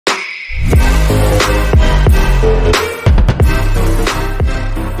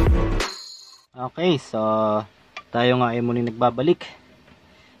Okay, so tayo nga ay muli nagbabalik.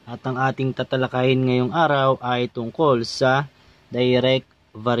 At ang ating tatalakayin ngayong araw ay tungkol sa direct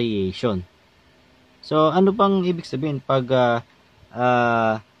variation. So ano bang ibig sabihin pag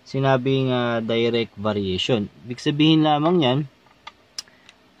sinabing direct variation? Ibig sabihin lamang yan,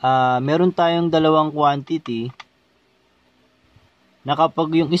 meron tayong dalawang quantity na kapag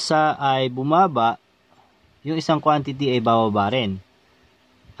yung isa ay bumaba, yung isang quantity ay bababa rin.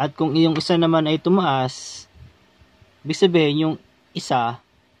 At kung yung isa naman ay tumaas, ibig sabihin yung isa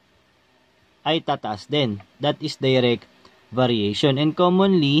ay tataas din. That is direct variation. And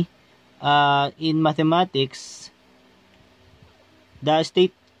commonly, in mathematics, the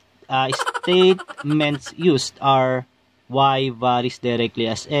statements used are y varies directly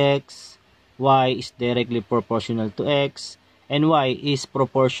as x, y is directly proportional to x, and y is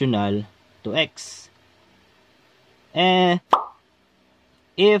proportional to x.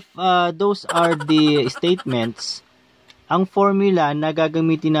 If those are the statements, ang formula na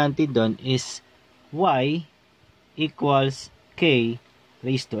gagamitin natin doon is y equals k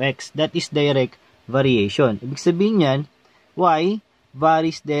raised to x. That is direct variation. Ibig sabihin niyan, y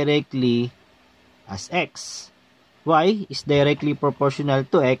varies directly as x. Y is directly proportional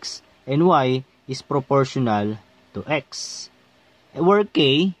to x, and y is proportional to x. Where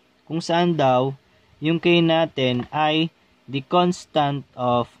k, kung saan daw, yung k natin ay the constant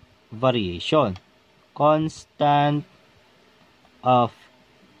of variation. Constant of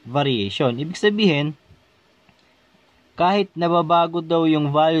variation. Ibig sabihin, kahit nababago daw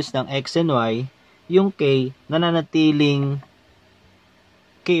yung values ng x and y, yung k nananatiling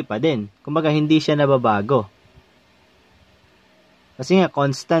k pa din. Kumbaga, hindi siya nababago. Kasi nga,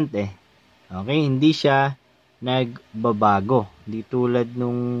 constant eh. Okay? Hindi siya nagbabago. Hindi tulad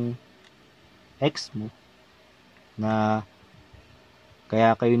nung x mo na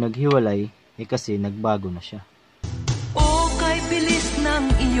kaya kayo naghiwalay, kasi nagbago na siya. O kay bilis ng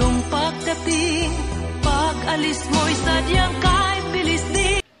iyong pagdating, pag-alis mo'y sadyang kay bilis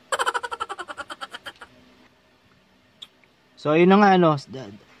din. So, yun na nga,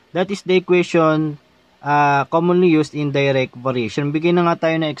 that is the equation commonly used in direct variation. Bigyan na nga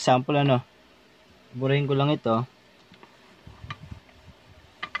tayo ng example, Burahin ko lang ito.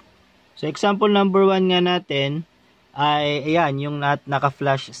 So, example number 1 nga natin ay, ayan, yung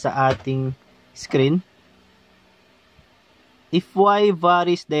naka-flash sa ating screen. If y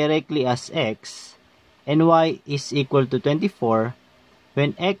varies directly as x, and y is equal to 24,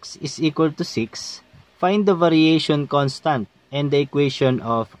 when x is equal to 6, find the variation constant and the equation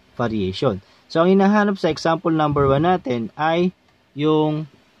of variation. So, ang hinahanap sa example number 1 natin ay yung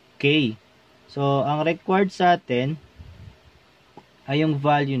k. So, ang required sa atin ay yung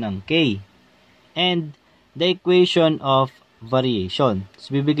value ng k. And the equation of variation.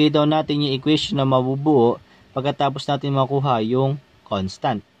 So, bibigay daw natin yung equation na mabubuo pagkatapos natin makuha yung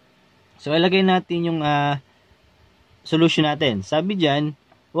constant. So, ilagay natin yung solution natin. Sabi dyan,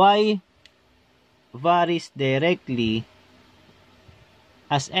 y varies directly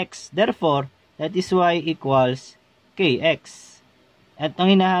as x. Therefore, that is y equals kx. At ang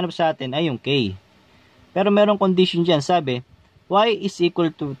hinahanap sa atin ay yung k. Pero merong condition dyan. Sabi, y is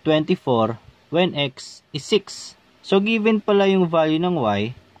equal to 24 when x is 6. So, given pala yung value ng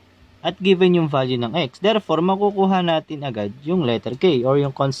y at given yung value ng x. Therefore, makukuha natin agad yung letter k or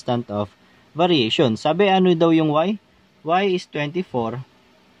yung constant of variation. Sabi, ano daw yung y? Y is 24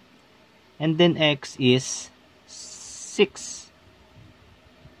 and then x is 6.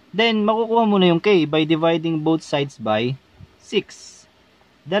 Then, makukuha mo na yung k by dividing both sides by 6.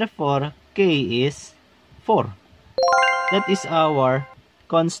 Therefore, k is 4. That is our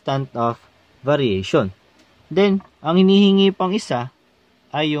constant of variation. Then, ang hinihingi pang isa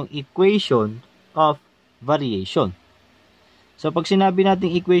ay yung equation of variation. So, pag sinabi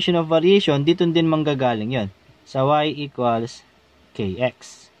natin equation of variation, dito din manggagaling yon sa y equals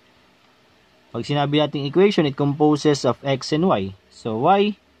kx. Pag sinabi natin equation, it composes of x and y. So,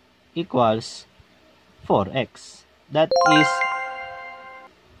 y equals 4x. That is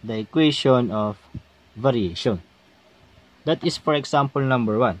the equation of variation. That is for example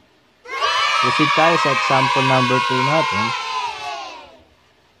number 1. Proceed tayo sa example number 2 natin.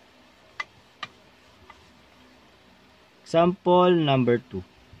 Example number 2.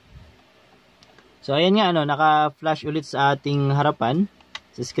 So, ayan nga, naka-flash ulit sa ating harapan.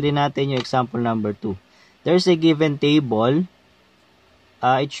 Sa screen natin yung example number 2. There's a given table.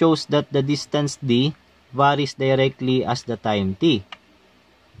 It shows that the distance d varies directly as the time t.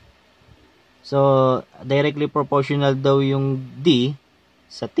 So, directly proportional daw yung d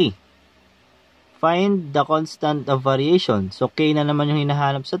sa t. Find the constant of variation. So, k na naman yung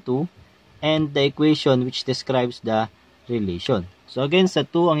hinahanap sa 2. and the equation which describes the relation. So again, sa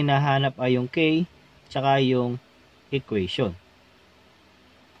 2, ang hinahanap ay yung k, tsaka yung equation.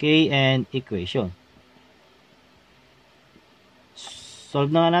 K and equation.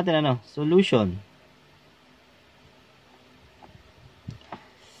 Solve na nga natin, solution.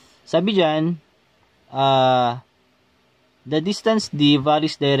 Sabi dyan, the distance d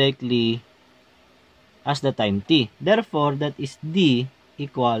varies directly as the time t. Therefore, that is d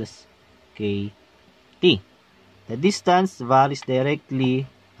equals kt. The distance varies directly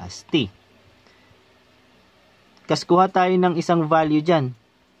as t. Kas kuha tayo ng isang value dyan.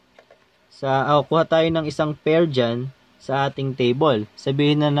 Kuha tayo ng isang pair dyan sa ating table.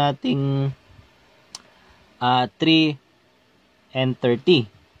 Sabihin na nating 3 and 30.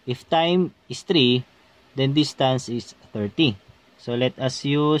 If time is 3, then distance is 30. So let us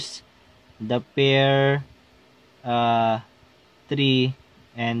use the pair 3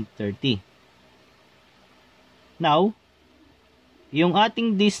 and 30. Now, yung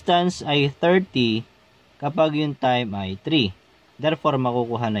ating distance ay 30 kapag yung time ay 3. Therefore,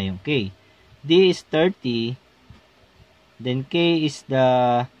 makukuha na yung k. D is 30, then k is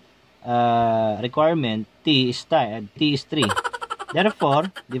the requirement, t is 3.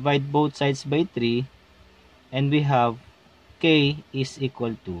 Therefore, divide both sides by 3, and we have k is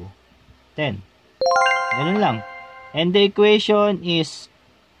equal to 10. Ganun lang. And the equation is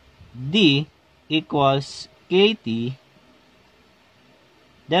d equals kt.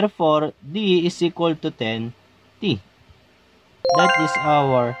 Therefore, d is equal to 10t. That is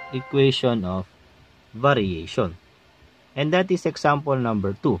our equation of variation. And that is example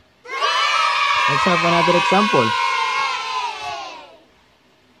number 2. Let's have another example.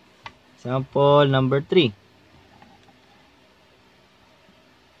 Example number 3.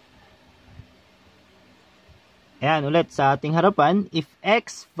 Ayan, ulit sa ating harapan, if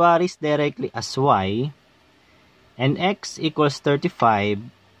x varies directly as y, and x equals 35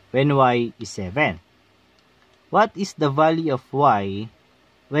 when y is 7. What is the value of y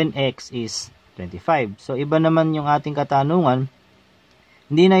when x is 25? So, iba naman yung ating katanungan.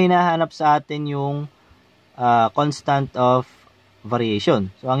 Hindi na hinahanap sa atin yung constant of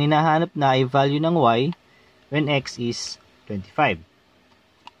variation. So, ang hinahanap na ay value ng y when x is 25.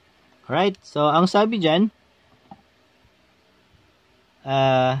 Alright, so ang sabi dyan,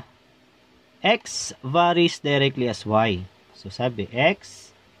 x varies directly as y. So, sabi,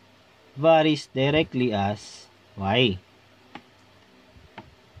 x varies directly as y.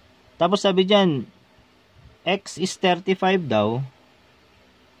 Tapos sabi dyan, x is 35 daw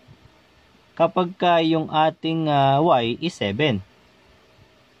kapag ka yung ating y is 7.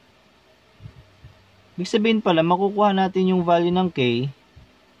 Ibig sabihin pala, makukuha natin yung value ng k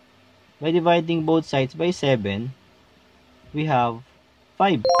by dividing both sides by 7. We have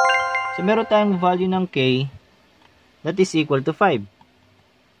 5. So, meron tayong value ng k that is equal to 5.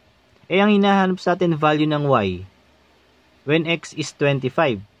 Eh, ang hinahanap sa atin value ng y when x is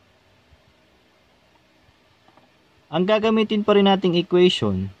 25. Ang gagamitin pa rin nating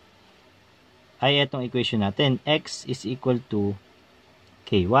equation ay itong equation natin. X is equal to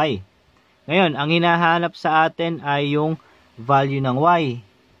ky. Ngayon, ang hinahanap sa atin ay yung value ng y.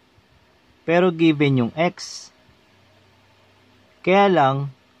 Pero given yung x. Kaya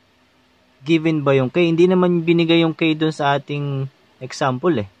lang, given ba yung k? Hindi naman binigay yung k dun sa ating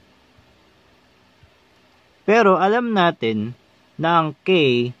example eh. Pero alam natin na ang k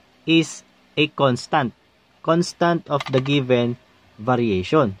is a constant. Constant of the given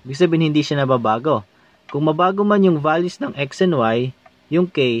variation. Ibig sabihin, hindi siya nababago. Kung mabago man yung values ng x and y, yung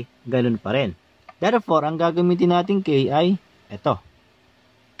k, ganun pa rin. Therefore, ang gagamitin natin k ay ito.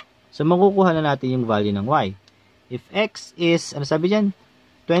 So, makukuha na natin yung value ng y. If x is, ano sabi dyan?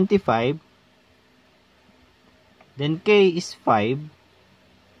 25, then k is 5.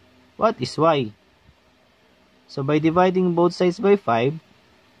 What is y? So, by dividing both sides by 5,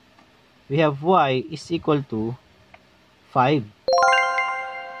 we have y is equal to 5.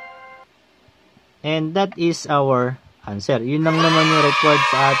 And that is our answer. Yun lang naman yung required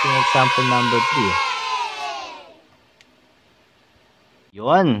sa ating example number 3.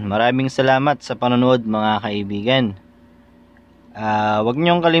 Yun, maraming salamat sa panonood mga kaibigan. Huwag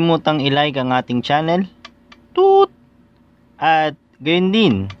niyong kalimutang i-like ang ating channel. Toot! At gayon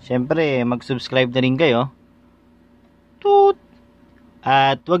din, syempre mag-subscribe na rin kayo. Toot!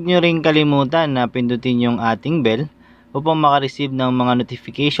 At huwag niyo rin kalimutan na pindutin yung ating bell upang makareceive ng mga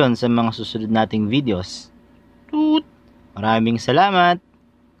notification sa mga susunod nating videos. Toot! Maraming salamat!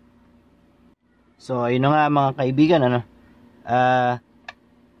 So, ayun na nga mga kaibigan,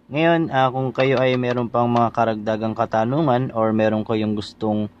 ngayon, kung kayo ay meron pang mga karagdagang katanungan or meron kayong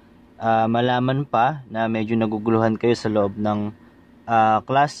gustong malaman pa na medyo naguguluhan kayo sa loob ng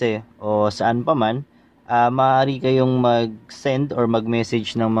klase o saan pa man, maaari kayong mag-send or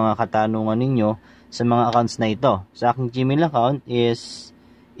mag-message ng mga katanungan ninyo sa mga accounts na ito. Sa aking Gmail account is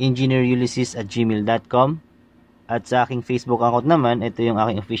engineerulysses@gmail.com, at sa aking Facebook account naman, ito yung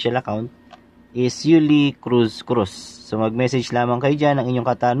aking official account, is Yuli Cruz Cruz. So mag-message lamang kayo dyan ng inyong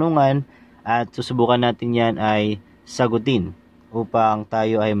katanungan at susubukan natin yan ay sagutin upang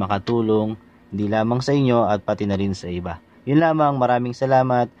tayo ay makatulong hindi lamang sa inyo at pati na rin sa iba. Yun lamang, maraming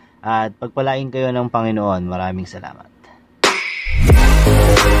salamat at pagpalain kayo ng Panginoon. Maraming salamat.